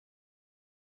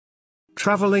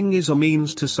Traveling is a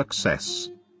means to success.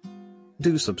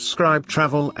 Do subscribe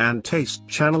Travel and Taste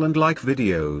channel and like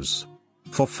videos.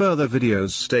 For further videos,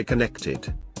 stay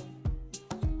connected.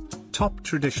 Top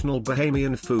traditional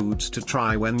Bahamian foods to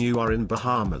try when you are in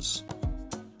Bahamas.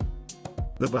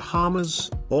 The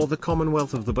Bahamas, or the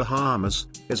Commonwealth of the Bahamas,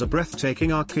 is a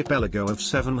breathtaking archipelago of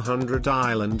 700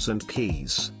 islands and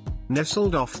keys.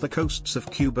 Nestled off the coasts of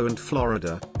Cuba and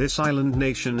Florida, this island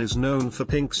nation is known for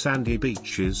pink sandy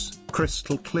beaches,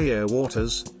 crystal clear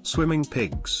waters, swimming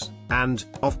pigs, and,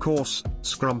 of course,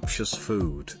 scrumptious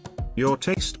food. Your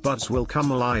taste buds will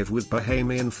come alive with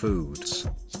Bahamian foods.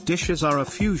 Dishes are a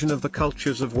fusion of the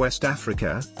cultures of West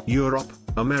Africa, Europe,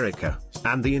 America,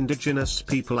 and the indigenous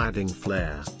people, adding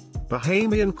flair.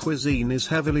 Bahamian cuisine is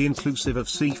heavily inclusive of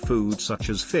seafood such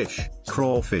as fish,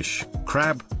 crawfish,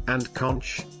 crab, and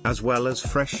conch, as well as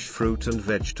fresh fruit and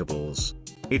vegetables.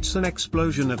 It's an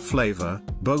explosion of flavor,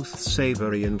 both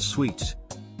savory and sweet.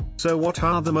 So what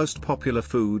are the most popular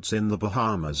foods in the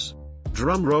Bahamas?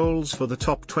 Drum rolls for the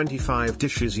top 25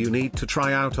 dishes you need to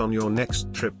try out on your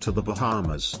next trip to the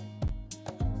Bahamas.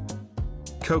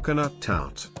 Coconut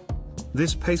tart.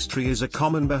 This pastry is a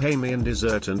common Bahamian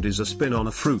dessert and is a spin on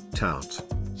a fruit tart.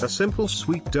 A simple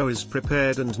sweet dough is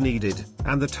prepared and kneaded,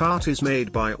 and the tart is made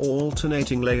by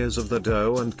alternating layers of the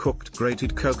dough and cooked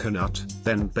grated coconut,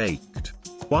 then baked.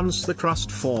 Once the crust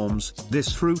forms,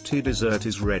 this fruity dessert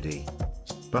is ready.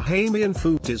 Bahamian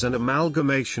food is an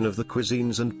amalgamation of the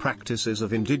cuisines and practices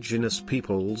of indigenous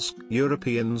peoples,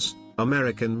 Europeans,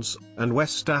 Americans, and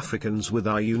West Africans with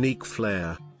our unique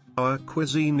flair. Our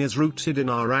cuisine is rooted in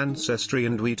our ancestry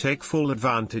and we take full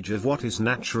advantage of what is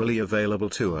naturally available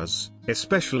to us,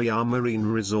 especially our marine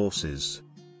resources.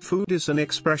 Food is an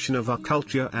expression of our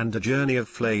culture and a journey of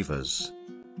flavors.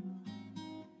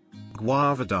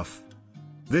 Guava Duff.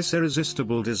 This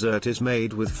irresistible dessert is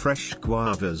made with fresh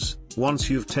guavas, once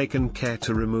you've taken care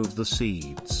to remove the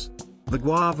seeds. The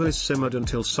guava is simmered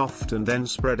until soft and then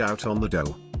spread out on the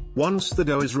dough. Once the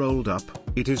dough is rolled up,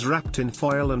 it is wrapped in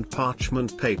foil and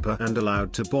parchment paper and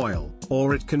allowed to boil,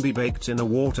 or it can be baked in a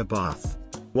water bath.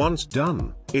 Once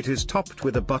done, it is topped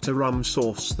with a butter rum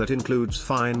sauce that includes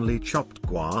finely chopped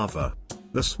guava.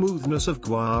 The smoothness of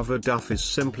guava duff is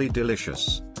simply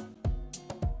delicious.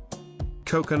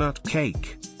 Coconut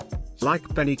cake.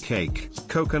 Like Benny cake,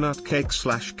 coconut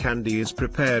cake/candy is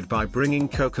prepared by bringing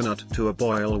coconut to a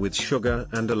boil with sugar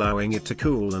and allowing it to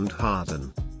cool and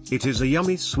harden. It is a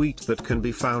yummy sweet that can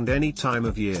be found any time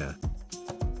of year.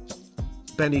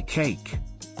 Benny cake.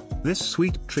 This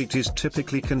sweet treat is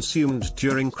typically consumed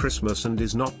during Christmas and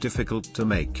is not difficult to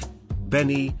make.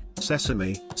 Benny,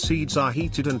 sesame, seeds are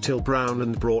heated until brown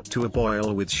and brought to a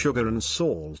boil with sugar and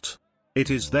salt. It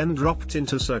is then dropped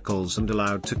into circles and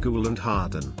allowed to cool and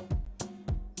harden.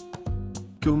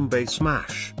 Goombay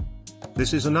Smash.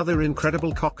 This is another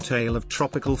incredible cocktail of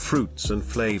tropical fruits and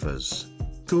flavors.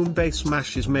 Goombay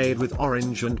Smash is made with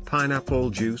orange and pineapple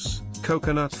juice,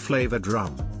 coconut-flavored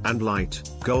rum, and light,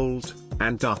 gold,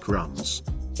 and dark rums.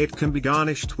 It can be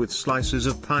garnished with slices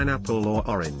of pineapple or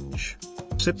orange.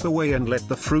 Sip away and let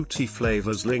the fruity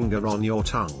flavors linger on your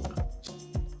tongue.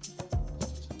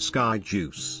 Sky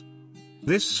juice.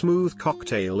 This smooth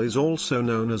cocktail is also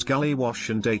known as gully wash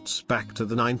and dates back to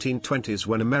the 1920s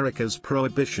when America's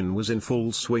prohibition was in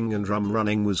full swing and rum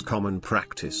running was common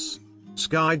practice.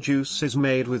 Sky juice is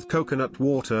made with coconut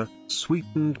water,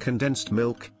 sweetened condensed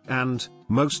milk, and,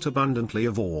 most abundantly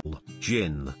of all,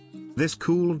 gin. This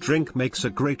cool drink makes a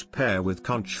great pair with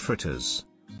Conch Fritters.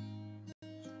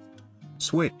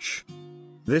 Switch.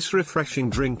 This refreshing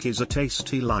drink is a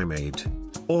tasty limeade.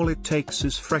 All it takes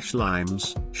is fresh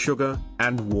limes, sugar,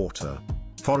 and water.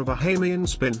 For a Bahamian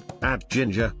spin, add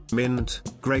ginger, mint,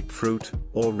 grapefruit,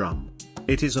 or rum.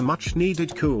 It is a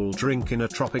much-needed cool drink in a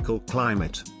tropical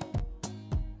climate.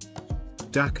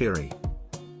 Daiquiri.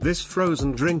 This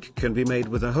frozen drink can be made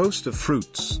with a host of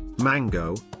fruits: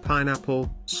 mango,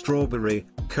 pineapple, strawberry,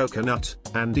 coconut,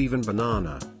 and even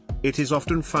banana. It is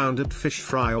often found at fish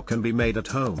fry or can be made at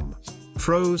home.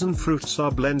 Frozen fruits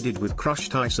are blended with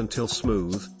crushed ice until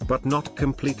smooth, but not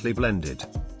completely blended.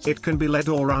 It can be lead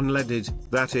or unleaded,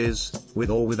 that is, with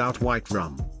or without white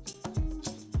rum.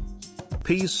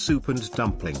 Peas soup and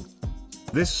dumpling.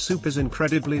 This soup is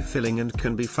incredibly filling and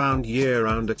can be found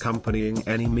year-round accompanying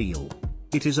any meal.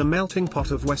 It is a melting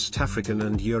pot of West African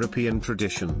and European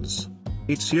traditions.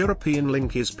 Its European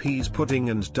link is peas pudding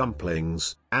and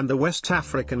dumplings, and the West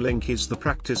African link is the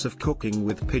practice of cooking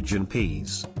with pigeon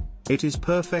peas. It is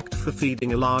perfect for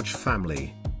feeding a large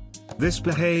family. This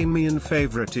Bahamian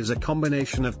favorite is a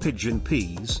combination of pigeon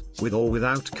peas, with or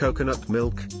without coconut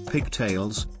milk,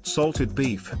 pigtails, salted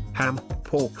beef, ham,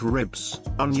 pork ribs,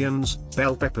 onions,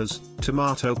 bell peppers,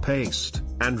 tomato paste,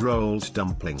 and rolled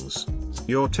dumplings.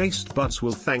 Your taste buds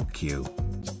will thank you.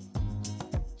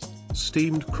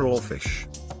 Steamed crawfish.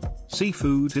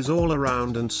 Seafood is all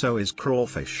around and so is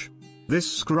crawfish.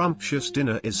 This scrumptious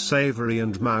dinner is savory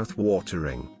and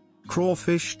mouth-watering.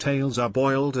 Crawfish tails are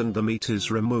boiled and the meat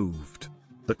is removed.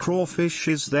 The crawfish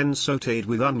is then sautéed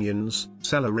with onions,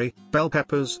 celery, bell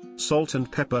peppers, salt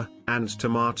and pepper, and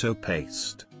tomato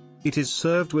paste. It is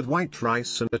served with white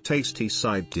rice and a tasty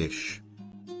side dish.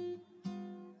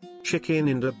 Chicken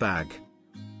in a bag.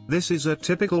 This is a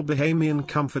typical Bahamian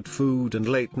comfort food and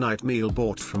late-night meal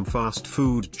bought from fast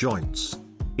food joints.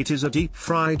 It is a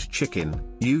deep-fried chicken,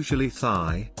 usually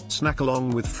thigh, snack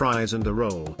along with fries and a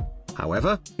roll.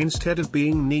 However, instead of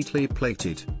being neatly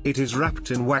plated, it is wrapped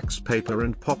in wax paper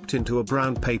and popped into a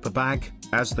brown paper bag,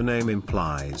 as the name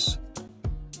implies.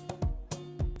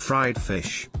 Fried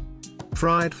fish.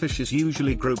 Fried fish is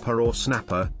usually grouper or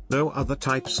snapper, though other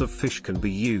types of fish can be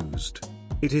used.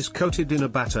 It is coated in a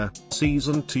batter,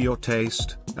 seasoned to your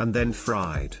taste, and then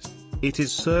fried. It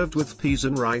is served with peas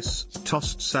and rice,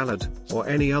 tossed salad, or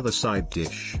any other side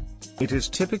dish. It is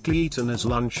typically eaten as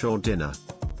lunch or dinner.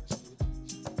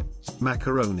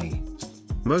 Macaroni.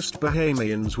 Most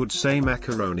Bahamians would say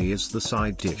macaroni is the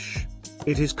side dish.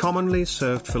 It is commonly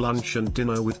served for lunch and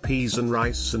dinner with peas and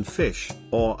rice and fish,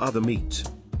 or other meat.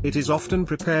 It is often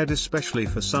prepared especially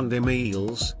for Sunday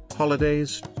meals,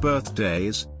 holidays,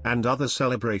 birthdays, and other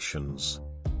celebrations.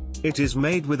 It is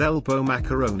made with elbow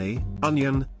macaroni,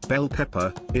 onion, bell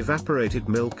pepper, evaporated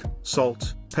milk,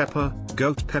 salt, pepper,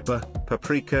 goat pepper,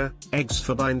 paprika, eggs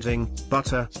for binding,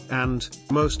 butter, and,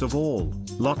 most of all,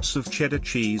 lots of cheddar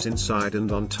cheese inside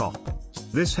and on top.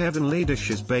 This heavenly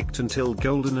dish is baked until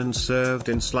golden and served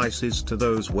in slices to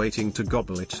those waiting to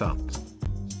gobble it up.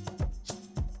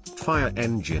 Fire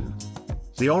engine.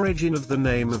 The origin of the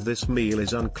name of this meal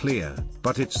is unclear,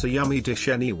 but it's a yummy dish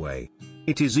anyway.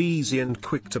 It is easy and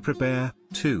quick to prepare,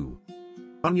 too.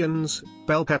 Onions,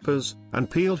 bell peppers, and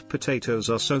peeled potatoes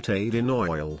are sautéed in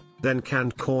oil, then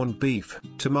canned corned beef,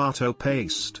 tomato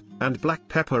paste, and black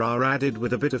pepper are added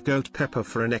with a bit of goat pepper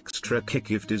for an extra kick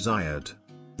if desired.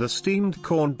 The steamed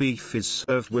corned beef is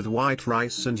served with white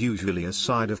rice and usually a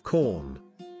side of corn.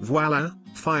 Voila,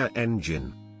 fire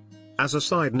engine. As a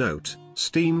side note,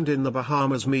 steamed in the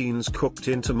Bahamas means cooked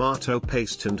in tomato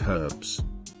paste and herbs.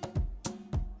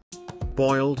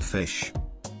 Boiled fish.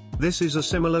 This is a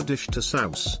similar dish to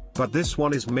souse, but this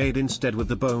one is made instead with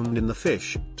the bone in the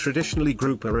fish, traditionally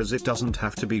grouper as it doesn't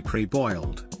have to be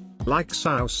pre-boiled. Like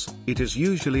souse, it is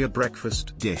usually a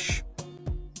breakfast dish.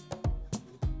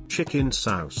 Chicken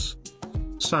souse.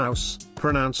 Souse,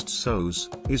 pronounced souse,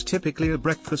 is typically a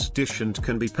breakfast dish and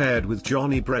can be paired with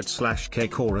Johnny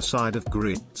bread/cake or a side of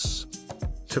grits.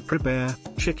 To prepare,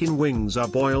 chicken wings are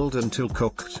boiled until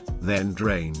cooked, then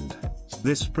drained.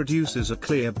 This produces a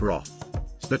clear broth.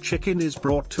 The chicken is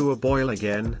brought to a boil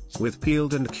again, with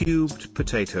peeled and cubed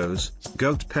potatoes,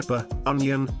 goat pepper,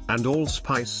 onion, and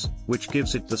allspice, which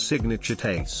gives it the signature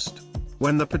taste.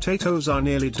 When the potatoes are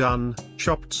nearly done,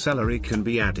 chopped celery can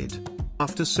be added.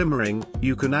 After simmering,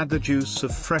 you can add the juice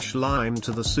of fresh lime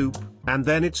to the soup, and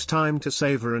then it's time to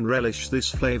savor and relish this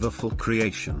flavorful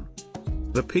creation.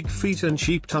 The pig feet and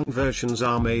sheep tongue versions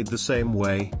are made the same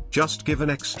way, just given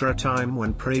extra time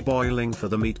when pre-boiling for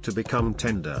the meat to become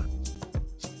tender.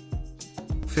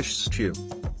 Fish stew.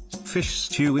 Fish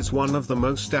stew is one of the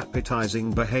most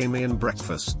appetizing Bahamian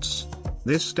breakfasts.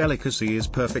 This delicacy is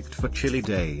perfect for chilly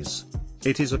days.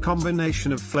 It is a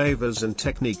combination of flavors and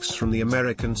techniques from the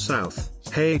American South,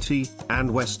 Haiti, and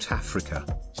West Africa.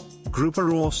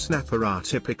 Grouper or snapper are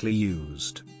typically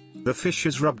used. The fish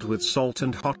is rubbed with salt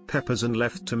and hot peppers and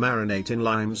left to marinate in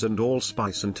limes and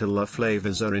allspice until the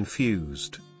flavors are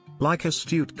infused. Like a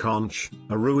stewed conch,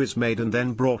 a roux is made and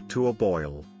then brought to a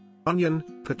boil. Onion,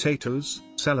 potatoes,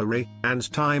 celery, and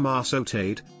thyme are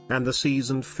sautéed, and the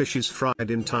seasoned fish is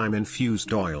fried in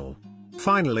thyme-infused oil.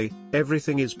 Finally,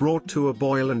 everything is brought to a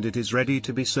boil and it is ready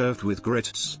to be served with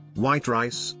grits, white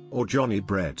rice, or Johnny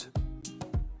bread.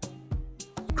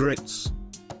 Grits.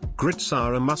 Grits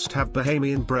are a must-have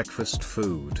Bahamian breakfast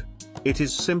food. It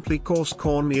is simply coarse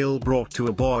cornmeal brought to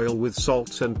a boil with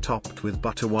salt and topped with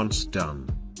butter once done.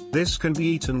 This can be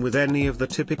eaten with any of the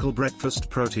typical breakfast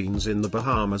proteins in the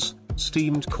Bahamas,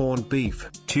 steamed corned beef,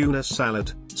 tuna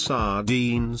salad,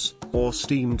 sardines, or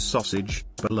steamed sausage,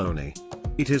 bologna.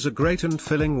 It is a great and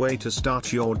filling way to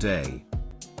start your day.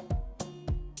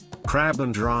 Crab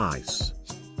and rice.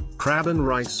 Crab and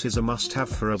rice is a must-have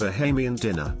for a Bahamian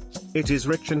dinner. It is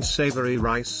rich and savory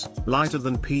rice, lighter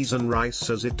than peas and rice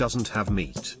as it doesn't have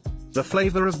meat. The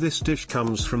flavor of this dish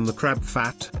comes from the crab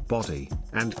fat, body,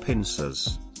 and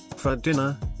pincers. For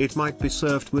dinner, it might be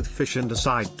served with fish and a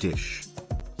side dish.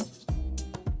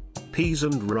 Peas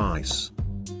and rice.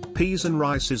 Peas and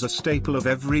rice is a staple of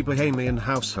every Bahamian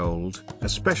household,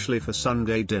 especially for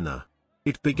Sunday dinner.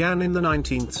 It began in the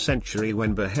 19th century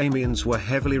when Bahamians were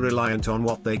heavily reliant on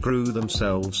what they grew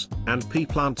themselves, and pea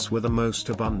plants were the most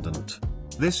abundant.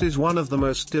 This is one of the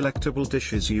most delectable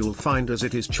dishes you'll find as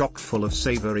it is chock full of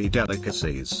savory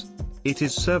delicacies. It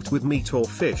is served with meat or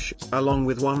fish, along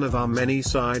with one of our many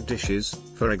side dishes,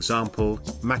 for example,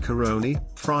 macaroni,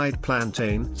 fried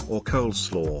plantain, or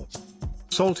coleslaw.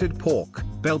 Salted pork,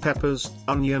 bell peppers,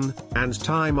 onion, and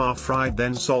thyme are fried,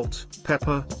 then salt,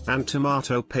 pepper, and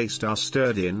tomato paste are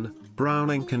stirred in.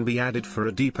 Browning can be added for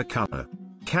a deeper color.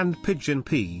 Canned pigeon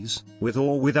peas, with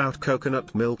or without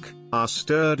coconut milk, are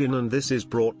stirred in and this is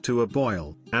brought to a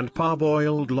boil, and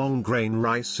parboiled long grain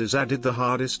rice is added. The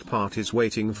hardest part is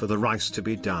waiting for the rice to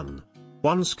be done.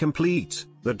 Once complete,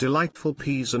 the delightful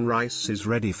peas and rice is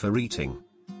ready for eating.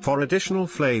 For additional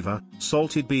flavor,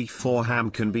 salted beef or ham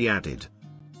can be added.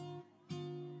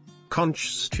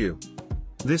 Conch Stew.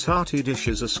 This hearty dish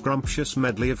is a scrumptious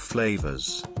medley of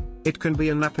flavors. It can be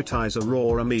an appetizer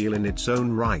or a meal in its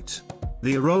own right.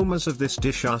 The aromas of this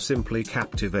dish are simply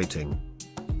captivating.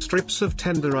 Strips of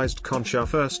tenderized conch are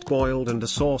first boiled and a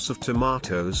sauce of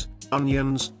tomatoes,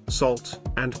 onions, salt,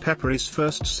 and pepper is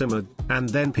first simmered, and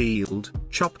then peeled.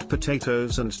 Chopped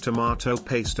potatoes and tomato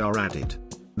paste are added.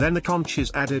 Then the conch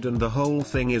is added and the whole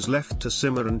thing is left to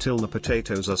simmer until the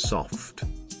potatoes are soft.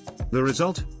 The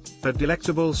result? A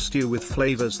delectable stew with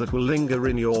flavors that will linger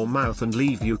in your mouth and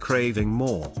leave you craving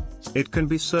more. It can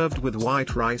be served with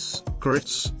white rice,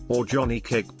 grits, or Johnny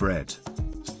cake bread.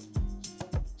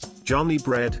 Johnny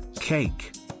bread,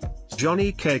 cake.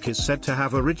 Johnny cake is said to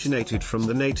have originated from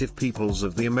the native peoples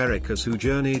of the Americas who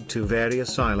journeyed to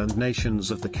various island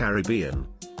nations of the Caribbean.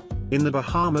 In the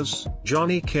Bahamas,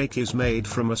 Johnny cake is made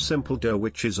from a simple dough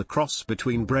which is a cross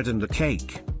between bread and a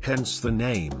cake, hence the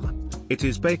name. It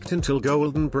is baked until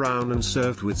golden brown and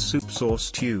served with soups or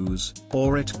stews,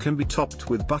 or it can be topped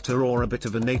with butter or a bit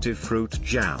of a native fruit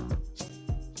jam.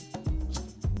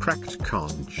 Cracked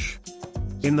conch.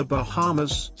 In the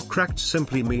Bahamas, cracked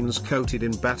simply means coated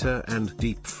in batter and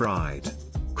deep fried.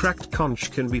 Cracked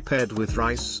conch can be paired with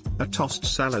rice, a tossed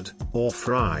salad, or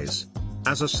fries.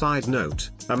 As a side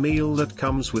note, a meal that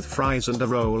comes with fries and a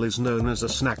roll is known as a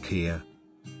snack here.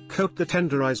 Coat the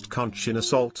tenderized conch in a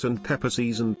salt and pepper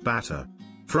seasoned batter.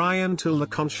 Fry until the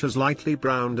conch has lightly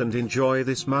browned and enjoy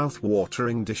this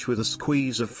mouth-watering dish with a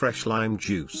squeeze of fresh lime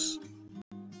juice.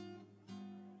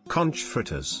 Conch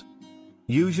Fritters.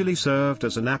 Usually served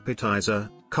as an appetizer,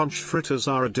 conch fritters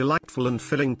are a delightful and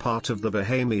filling part of the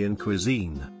Bahamian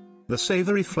cuisine. The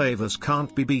savory flavors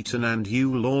can't be beaten and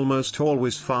you'll almost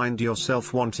always find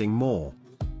yourself wanting more.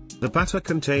 The batter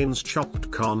contains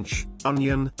chopped conch,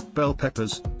 onion, bell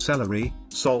peppers, celery,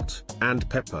 salt, and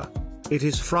pepper. It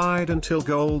is fried until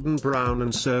golden brown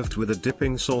and served with a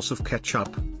dipping sauce of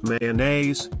ketchup,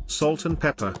 mayonnaise, salt and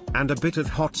pepper, and a bit of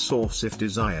hot sauce if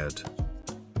desired.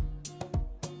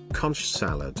 Conch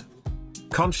Salad.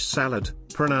 Conch salad,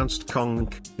 pronounced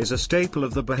conch, is a staple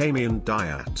of the Bahamian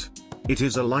diet. It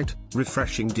is a light,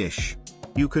 refreshing dish.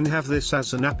 You can have this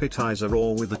as an appetizer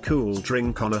or with a cool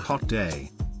drink on a hot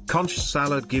day. Conch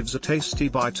salad gives a tasty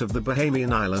bite of the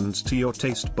Bahamian islands to your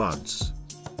taste buds.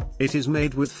 It is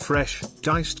made with fresh,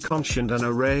 diced conch and an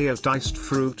array of diced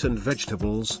fruit and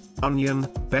vegetables, onion,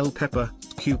 bell pepper,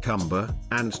 cucumber,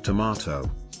 and tomato.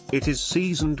 It is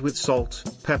seasoned with salt,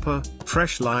 pepper,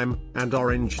 fresh lime, and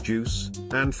orange juice,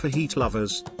 and for heat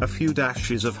lovers, a few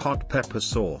dashes of hot pepper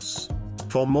sauce.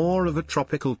 For more of a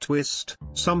tropical twist,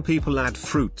 some people add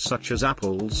fruit such as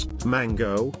apples,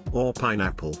 mango, or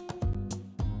pineapple.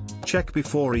 Check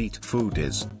before eat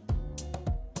foodies.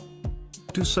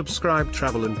 Do subscribe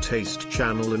Travel and Taste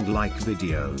channel and like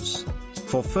videos.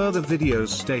 For further videos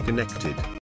stay connected.